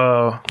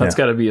 whoa, that's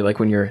got to be like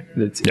when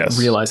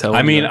realize how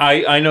old you are.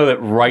 I know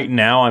that right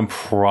now I'm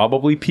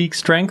probably peak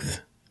strength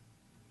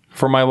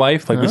for my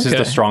life. Like, this is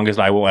the strongest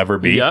I will ever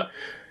be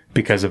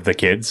because of the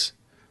kids.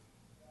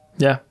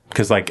 Yeah.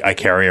 Because, like, I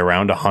carry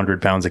around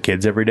 100 pounds of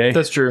kids every day.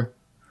 That's true.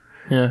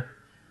 Yeah.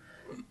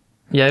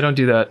 Yeah, I don't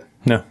do that.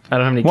 No. I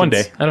don't have any kids. One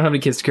day. I don't have any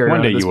kids to carry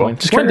around at this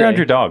point. Just carry around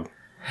your dog.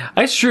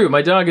 That's true.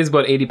 My dog is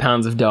about 80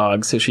 pounds of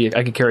dog, so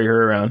I could carry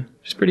her around.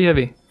 She's pretty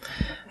heavy.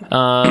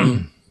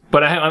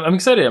 But I'm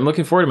excited. I'm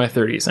looking forward to my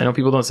 30s. I know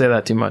people don't say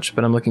that too much,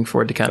 but I'm looking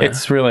forward to kind of...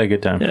 It's really a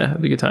good time. Yeah,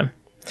 it'll be a good time.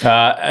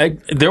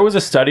 There was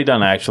a study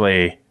done,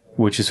 actually,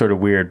 which is sort of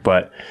weird,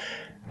 but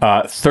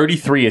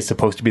 33 is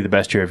supposed to be the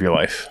best year of your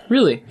life.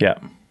 Really? Yeah.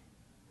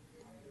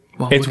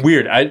 Well, it's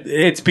weird.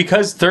 It's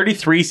because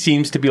 33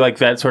 seems to be like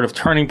that sort of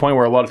turning point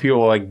where a lot of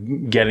people are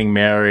like getting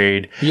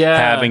married,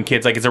 having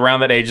kids. Like, it's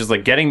around that age, is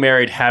like getting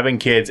married, having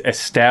kids,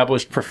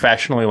 established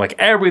professionally. Like,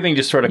 everything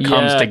just sort of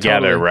comes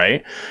together, totally.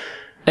 Right?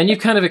 And you've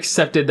kind of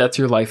accepted that's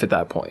your life at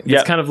that point.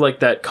 It's kind of like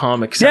that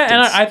calm acceptance.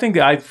 Yeah, and I think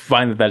I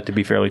find that to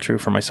be fairly true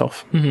for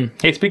myself. Mm-hmm.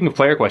 Hey, speaking of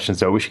player questions,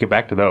 though, we should get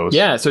back to those.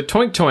 Yeah, so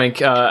Toink Toink,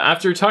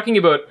 after talking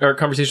about our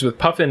conversation with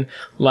Puffin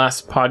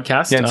last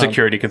podcast... and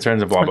security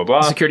concerns and blah, blah,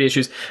 blah. Security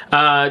issues.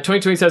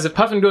 Toink Toink says, if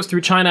Puffin goes through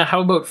China,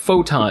 how about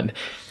Photon?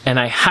 And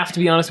I have to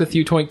be honest with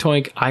you, Toink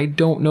Toink, I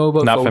don't know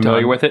about Photon. Not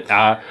familiar with it.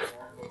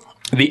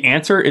 The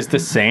answer is the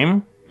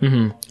same,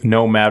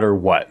 no matter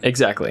what.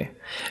 Exactly.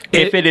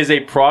 If it is a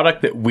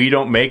product that we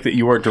don't make that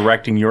you are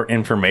directing your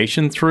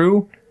information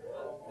through,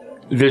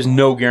 there's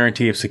no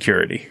guarantee of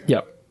security.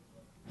 Yep.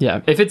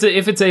 Yeah. If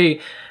it's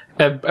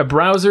a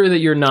browser that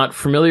you're not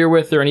familiar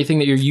with or anything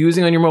that you're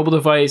using on your mobile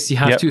device, you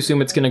have to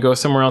assume it's going to go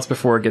somewhere else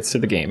before it gets to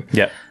the game.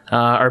 Yep.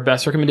 Our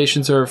best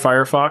recommendations are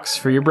Firefox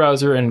for your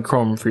browser and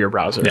Chrome for your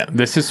browser. Yeah.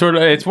 This is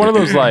it's one of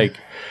those like...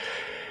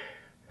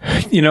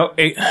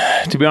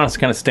 to be honest, it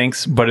kind of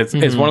stinks, but it's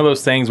one of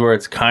those things where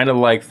it's kind of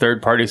like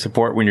third-party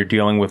support when you're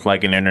dealing with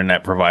like an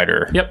internet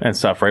provider and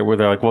stuff, right? Where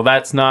they're like, well,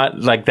 that's not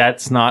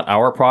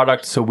our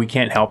product, so we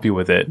can't help you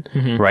with it,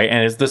 right?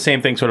 And it's the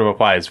same thing sort of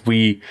applies.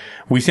 We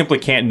simply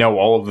can't know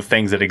all of the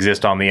things that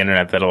exist on the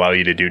internet that allow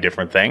you to do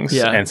different things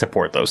and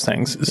support those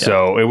things. Yeah.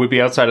 So it would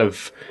be outside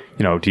of,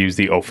 to use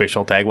the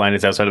official tagline,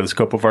 it's outside of the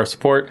scope of our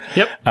support.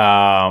 Yep.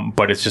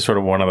 But it's just sort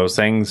of one of those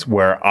things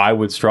where I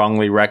would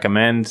strongly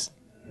recommend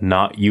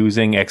not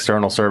using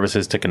external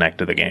services to connect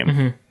to the game.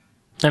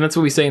 Mm-hmm. And that's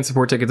what we say in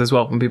support tickets as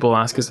well when people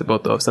ask us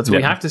about those. That's what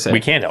we have to say.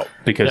 We can't help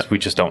because we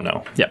just don't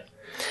know. Yep.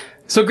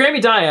 So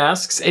Grammy Die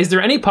asks, is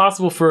there any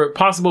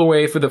possible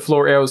way for the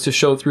floor arrows to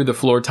show through the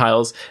floor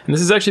tiles? And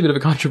this is actually a bit of a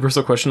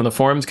controversial question on the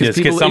forums because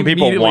some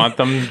people want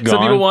them gone.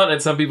 Some people want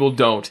and some people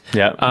don't.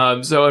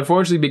 Yeah. So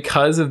unfortunately,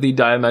 because of the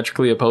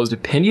diametrically opposed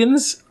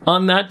opinions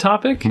on that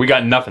topic, we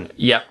got nothing.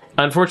 Yeah.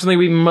 Unfortunately,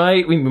 we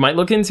might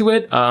look into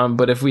it,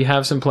 but if we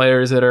have some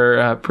players that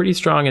are pretty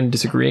strong and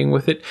disagreeing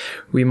with it,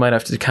 we might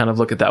have to kind of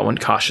look at that one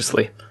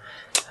cautiously.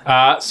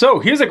 So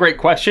here's a great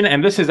question,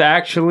 and this is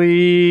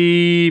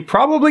actually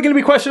probably going to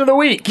be question of the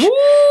week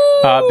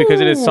because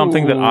it is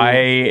something that I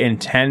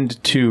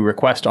intend to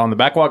request on the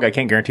backlog. I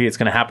can't guarantee it's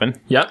going to happen.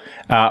 Yep.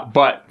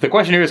 But the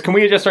question here is, can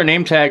we adjust our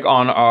name tag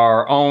on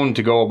our own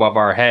to go above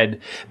our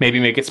head? Maybe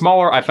make it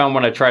smaller. I found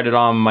when I tried it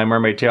on my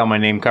mermaid tail, my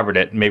name covered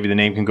it. Maybe the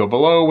name can go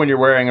below when you're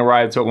wearing a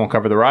ride so it won't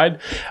cover the ride.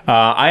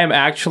 I am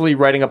actually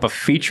writing up a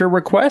feature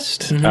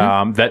request.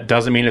 That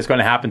doesn't mean it's going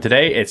to happen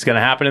today. It's going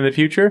to happen in the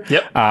future.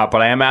 Yep.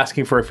 But I am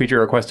asking for a feature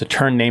request to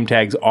turn name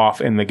tags off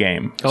in the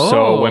game.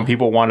 So when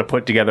people want to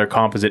put together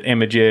composite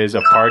images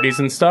of parties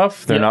and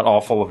stuff, they're not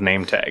all full of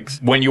name tags.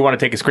 When you want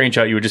to take a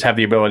screenshot, you would just have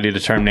the ability to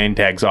turn name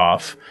tags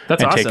off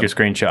and awesome. Take your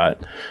screenshot.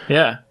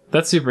 Yeah.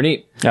 That's super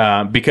neat.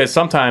 Because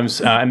sometimes,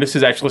 and this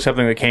is actually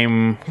something that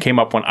came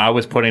up when I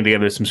was putting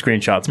together some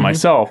screenshots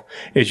myself,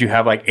 is you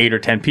have like 8 or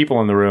 10 people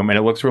in the room and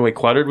it looks really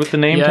cluttered with the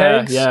name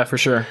tags. Yeah, for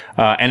sure.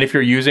 And if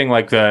you're using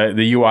like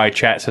the UI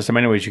chat system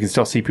anyways, you can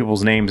still see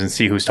people's names and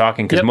see who's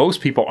talking because most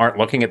people aren't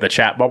looking at the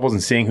chat bubbles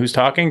and seeing who's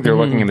talking. They're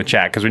looking in the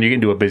chat because when you get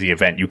into a busy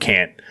event, you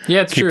can't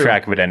keep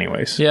track of it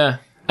anyways. Yeah.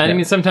 And I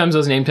mean, sometimes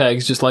those name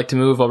tags just like to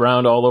move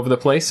around all over the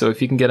place. So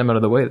if you can get them out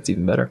of the way, that's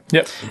even better.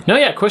 Yep. No,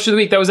 yeah. Question of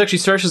the week. That was actually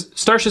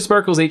Starship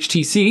Sparkles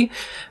HTC.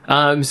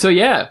 So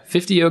yeah,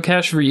 50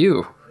 cash for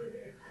you.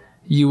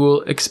 You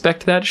will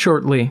expect that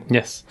shortly.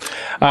 Yes.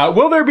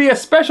 Will there be a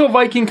special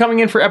Viking coming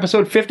in for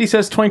episode 50,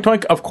 says Toink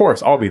Toink? Of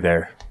course, I'll be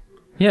there.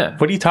 Yeah.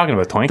 What are you talking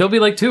about, Toink? There'll be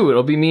like 2.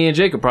 It'll be me and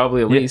Jacob,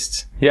 probably, at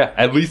least. Yeah,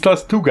 at least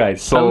us 2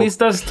 guys. So. At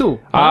least us 2.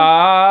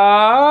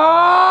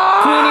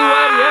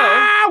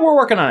 We're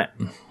working on it.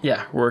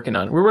 Yeah, we're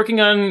working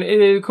on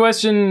a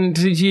question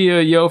to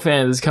Yo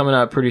fans is coming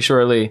up pretty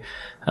shortly.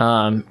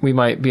 We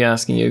might be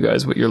asking you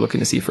guys what you're looking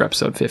to see for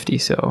episode 50,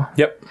 so.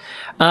 Yep.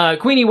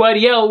 Queenie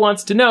YDL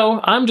wants to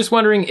know, I'm just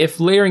wondering if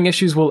layering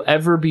issues will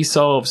ever be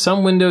solved.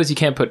 Some windows you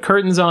can't put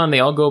curtains on, they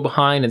all go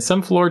behind, and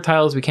some floor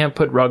tiles we can't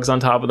put rugs on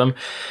top of them.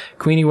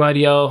 Queenie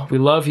YDL, we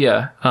love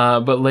you,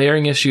 but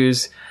layering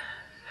issues,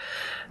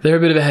 they're a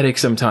bit of a headache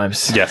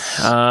sometimes. Yes.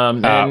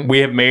 We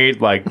have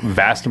made like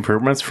vast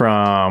improvements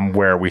from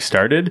where we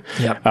started.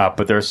 Yep.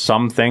 But there's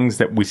some things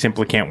that we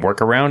simply can't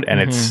work around, and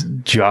it's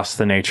just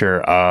the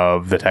nature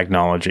of the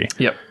technology.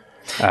 Yep.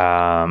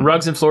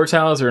 Rugs and floor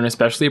tiles are an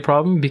especially a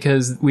problem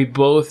because we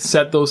both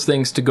set those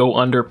things to go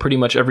under pretty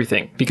much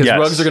everything. Because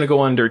rugs are going to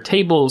go under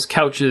tables,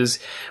 couches,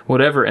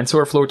 whatever, and so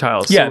are floor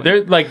tiles. Yeah,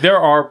 there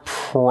are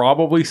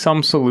probably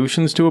some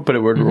solutions to it, but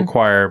it would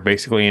require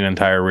basically an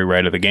entire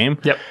rewrite of the game.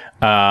 Yep.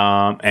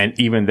 And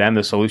even then,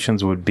 the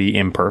solutions would be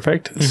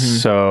imperfect.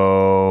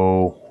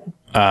 So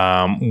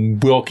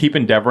we'll keep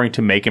endeavoring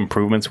to make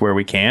improvements where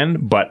we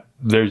can, but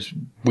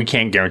we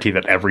can't guarantee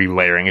that every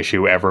layering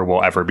issue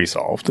will ever be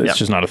solved. It's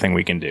just not a thing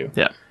we can do.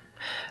 Yeah.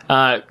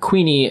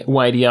 Queenie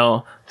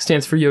YDL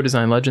stands for Yo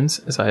Design Legends,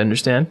 as I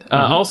understand.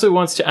 Also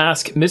wants to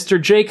ask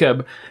Mr.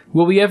 Jacob,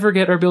 will we ever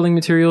get our building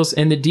materials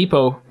in the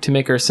depot to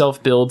make our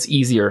self-builds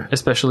easier,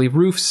 especially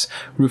roofs,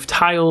 roof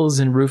tiles,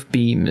 and roof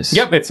beams?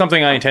 Yep, it's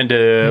something I intend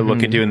to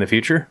look into in the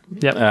future.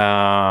 Yep.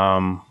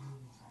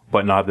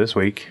 But not this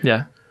week.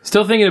 Yeah.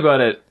 Still thinking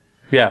about it.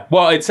 Yeah,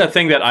 well, it's a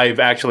thing that I've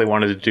actually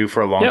wanted to do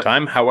for a long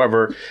time.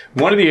 However,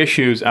 one of the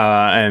issues,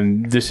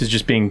 and this is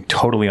just being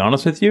totally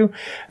honest with you,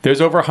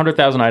 there's over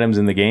 100,000 items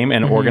in the game,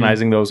 and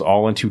organizing those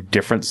all into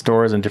different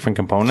stores and different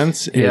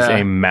components is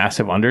a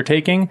massive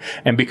undertaking.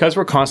 And because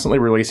we're constantly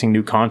releasing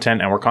new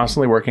content, and we're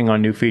constantly working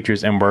on new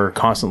features, and we're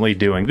constantly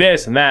doing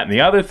this and that and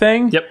the other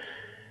thing,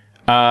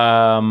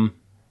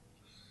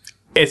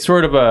 it's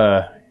sort of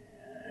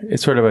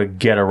a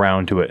get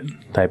around to it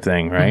type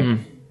thing, right?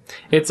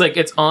 It's like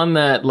it's on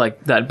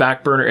that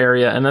back burner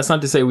area, and that's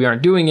not to say we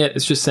aren't doing it.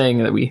 It's just saying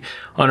that we,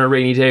 on a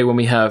rainy day when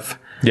we have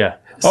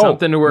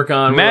something to work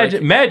on,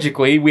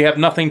 magically we have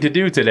nothing to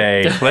do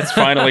today. Let's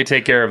finally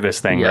take care of this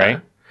thing,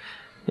 right?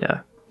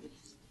 Yeah.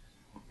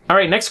 All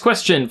right, next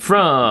question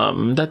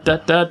from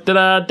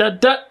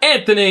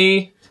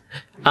Anthony.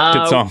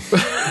 Good song.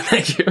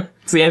 Thank you.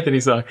 It's the Anthony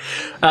song.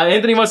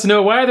 Anthony wants to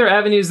know, why are there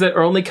avenues that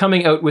are only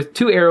coming out with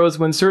 2 arrows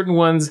when certain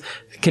ones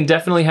can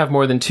definitely have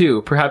more than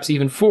 2, perhaps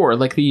even 4,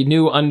 like the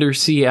new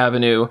Undersea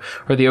Avenue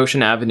or the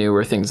Ocean Avenue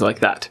or things like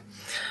that?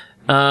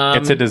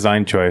 It's a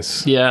design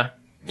choice. Yeah.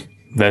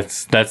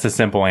 That's the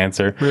simple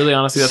answer. Really,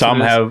 honestly, that's some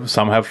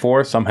have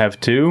 4, some have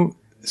 2.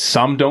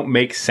 Some don't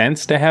make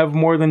sense to have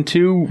more than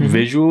 2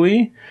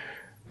 visually,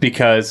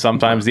 because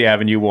sometimes the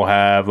avenue will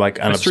have like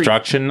an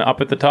obstruction up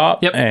at the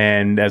top,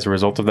 and as a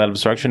result of that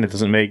obstruction, it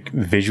doesn't make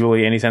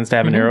visually any sense to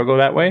have an arrow go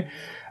that way.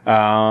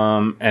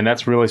 And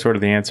that's really sort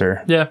of the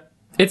answer. Yeah.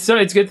 It's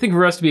a good thing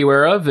for us to be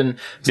aware of, and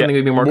something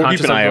we'd be more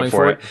conscious of going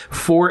forward.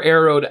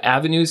 4-arrowed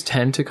avenues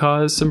tend to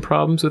cause some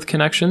problems with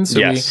connections.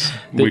 So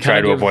we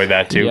try to avoid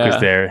that too,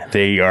 because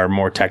they are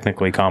more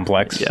technically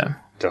complex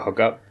to hook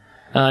up.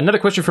 Another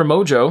question from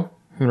Mojo.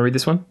 You want to read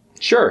this one?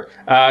 Sure.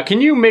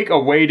 Can you make a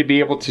way to be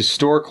able to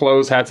store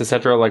clothes, hats,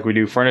 etc., like we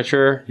do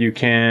furniture?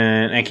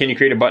 Can you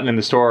create a button in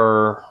the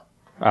store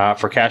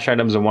for cash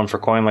items and one for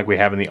coin, like we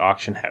have in the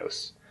auction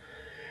house?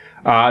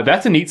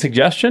 That's a neat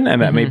suggestion,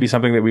 and that may be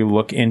something that we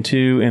look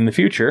into in the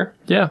future.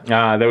 Yeah.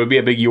 That would be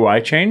a big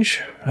UI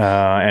change,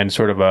 and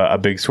sort of a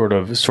big sort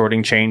of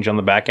sorting change on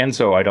the back end,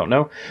 so I don't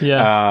know.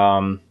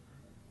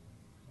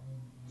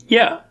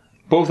 Yeah.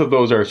 Both of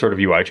those are sort of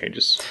UI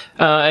changes.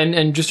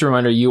 And just a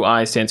reminder,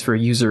 UI stands for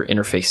user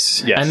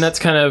interface. Yes. And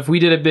that's we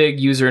did a big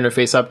user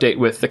interface update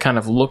with the kind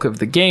of look of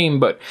the game,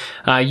 but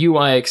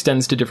UI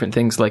extends to different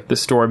things like the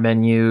store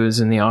menus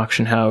and the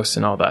auction house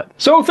and all that.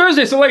 So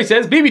Thursday Soleil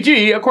says,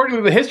 BBG, according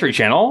to the History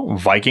Channel,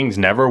 Vikings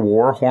never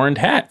wore horned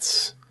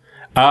hats.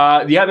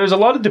 There's a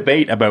lot of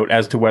debate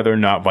as to whether or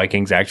not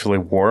Vikings actually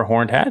wore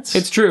horned hats.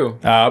 It's true.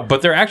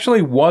 But there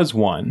actually was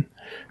one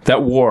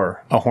that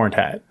wore a horned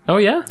hat. Oh,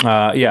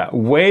 yeah?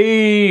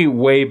 Way,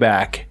 way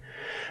back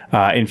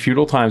in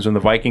feudal times when the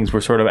Vikings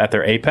were sort of at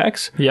their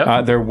apex.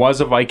 There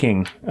was a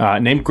Viking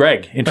named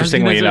Greg,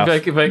 interestingly enough.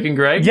 Viking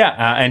Greg?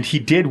 Yeah, and he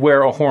did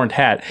wear a horned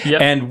hat.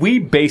 And we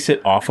base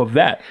it off of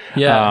that.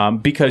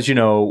 Because,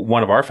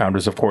 one of our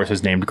founders, of course,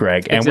 is named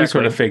Greg. And we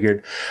sort of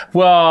figured,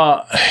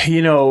 well,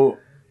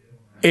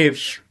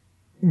 if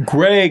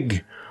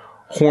Greg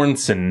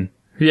Hornson...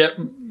 Yeah,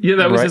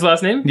 that was his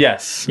last name?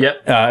 Yes.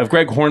 Yep. If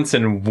Greg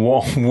Hornson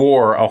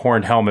wore a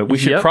horned helmet, we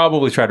should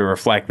probably try to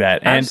reflect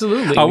that. And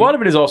absolutely. a lot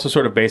of it is also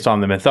sort of based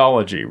on the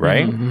mythology,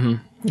 right?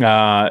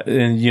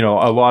 And, you know,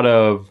 a lot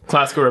of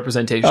classical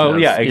representation. Oh,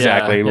 yeah,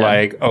 exactly.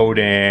 Like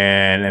Odin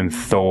and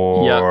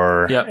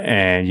Thor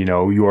and, you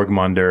know,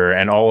 Jormungandr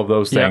and all of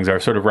those things are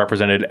sort of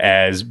represented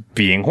as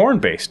being horn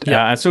based.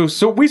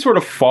 So we sort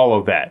of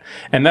follow that.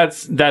 And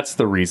that's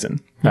the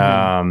reason.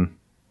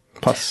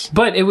 Plus,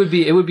 but it would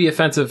be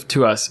offensive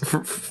to us.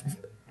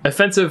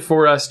 Offensive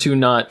for us to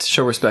not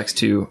show respects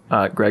to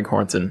Greg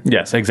Hornson.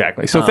 Yes,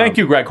 exactly. So thank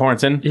you, Greg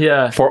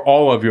Hornson, for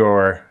all of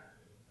your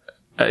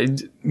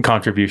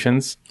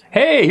contributions.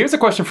 Hey, here's a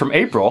question from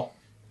April.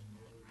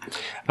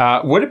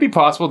 Would it be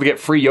possible to get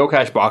free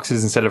Yokash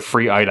boxes instead of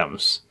free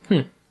items?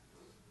 We've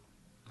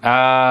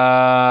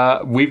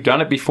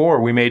done it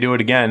before. We may do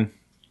it again.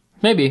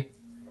 Maybe.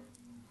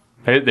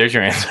 There's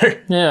your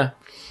answer. Yeah.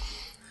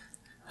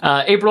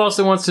 April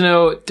also wants to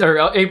know,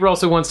 or April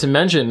also wants to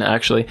mention,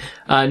 actually,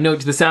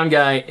 note to the sound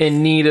guy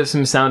in need of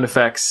some sound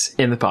effects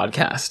in the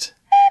podcast.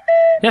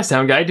 Yeah,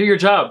 sound guy, do your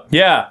job.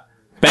 Yeah.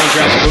 Bang,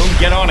 crash, boom,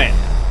 get on it.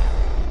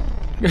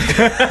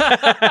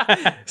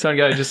 Sound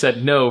guy just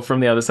said no from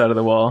the other side of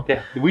the wall.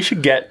 Yeah, we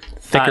should get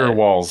thicker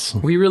walls.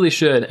 We really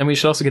should, and we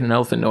should also get an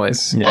elephant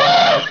noise.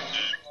 Yeah.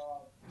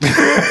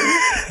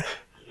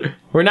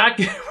 We're not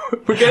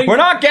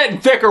getting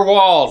thicker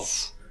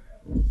walls.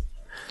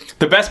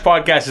 The best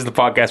podcast is the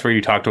podcast where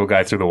you talk to a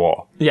guy through the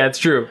wall. Yeah, it's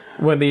true.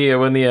 When the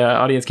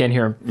audience can't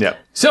hear him. Yeah.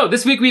 So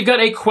this week we've got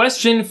a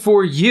question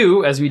for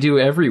you, as we do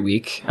every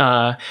week.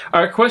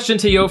 Our question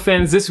to Yo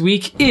fans this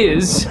week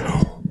is: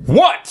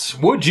 what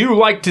would you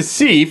like to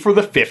see for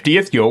the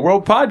 50th Yo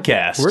World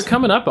podcast? We're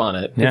coming up on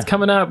it. Yeah. It's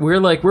coming up.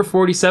 We're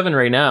 47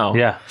 right now.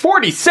 Yeah.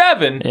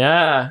 47?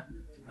 Yeah.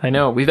 I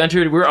know.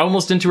 We're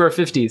almost into our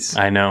 50s.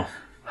 I know.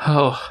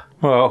 Oh.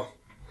 Well,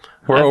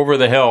 we're over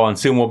the hill and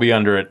soon we'll be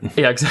under it.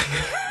 Yeah,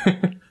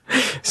 exactly.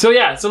 So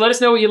let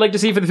us know what you'd like to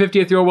see for the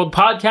 50th Yo World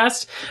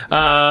podcast.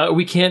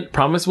 We can't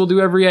promise we'll do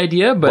every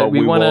idea, but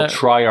we want to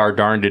try our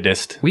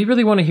darndest. We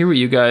really want to hear what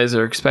you guys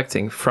are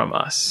expecting from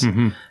us.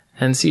 Mm-hmm.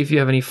 And see if you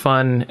have any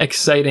fun,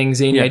 exciting,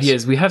 zany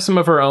ideas. We have some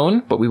of our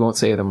own, but we won't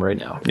say them right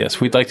now. Yes,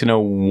 we'd like to know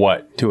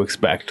what to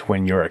expect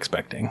when you're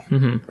expecting. Mm-hmm.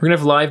 We're going to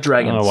have live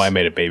dragons. I don't know why I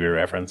made a baby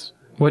reference.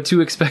 What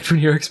to expect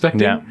when you're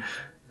expecting? Yeah.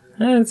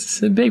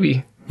 It's a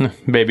baby.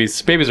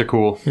 Babies are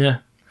cool. Yeah.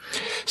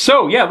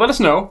 So, let us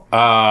know.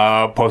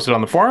 Post it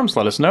on the forums.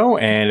 Let us know.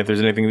 And if there's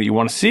anything that you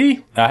want to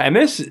see. And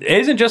this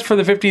isn't just for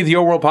the 50th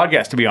Yo World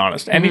podcast, to be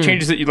honest. Any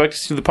changes that you'd like to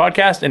see to the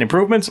podcast and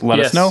improvements, let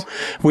us know.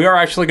 We are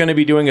actually going to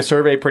be doing a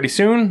survey pretty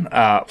soon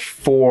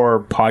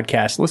for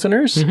podcast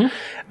listeners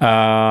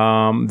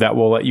that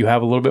will let you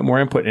have a little bit more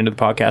input into the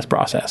podcast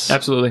process.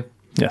 Absolutely.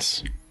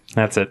 Yes.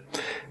 That's it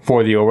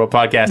for the Yo World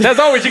podcast. As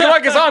always, you can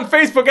like us on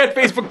Facebook at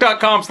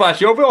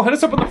facebook.com/Yoville. Hit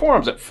us up on the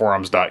forums at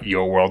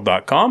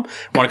forums.yoworld.com.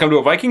 Want to come to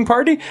a Viking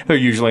party? They're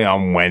usually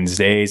on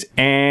Wednesdays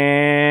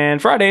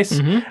and Fridays.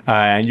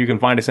 And you can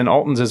find us in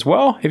Alton's as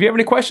well. If you have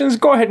any questions,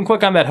 go ahead and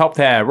click on that help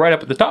tab right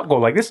up at the top. Go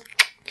like this.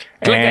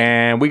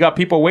 And we got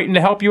people waiting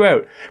to help you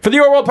out. For the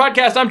Yo World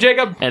podcast, I'm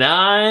Jacob. And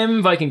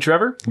I'm Viking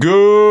Trevor. Goodbye.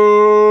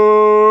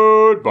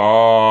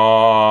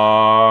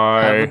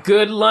 Have a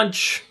good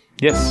lunch.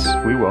 Yes,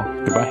 we will.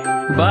 Goodbye.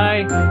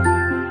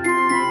 Bye.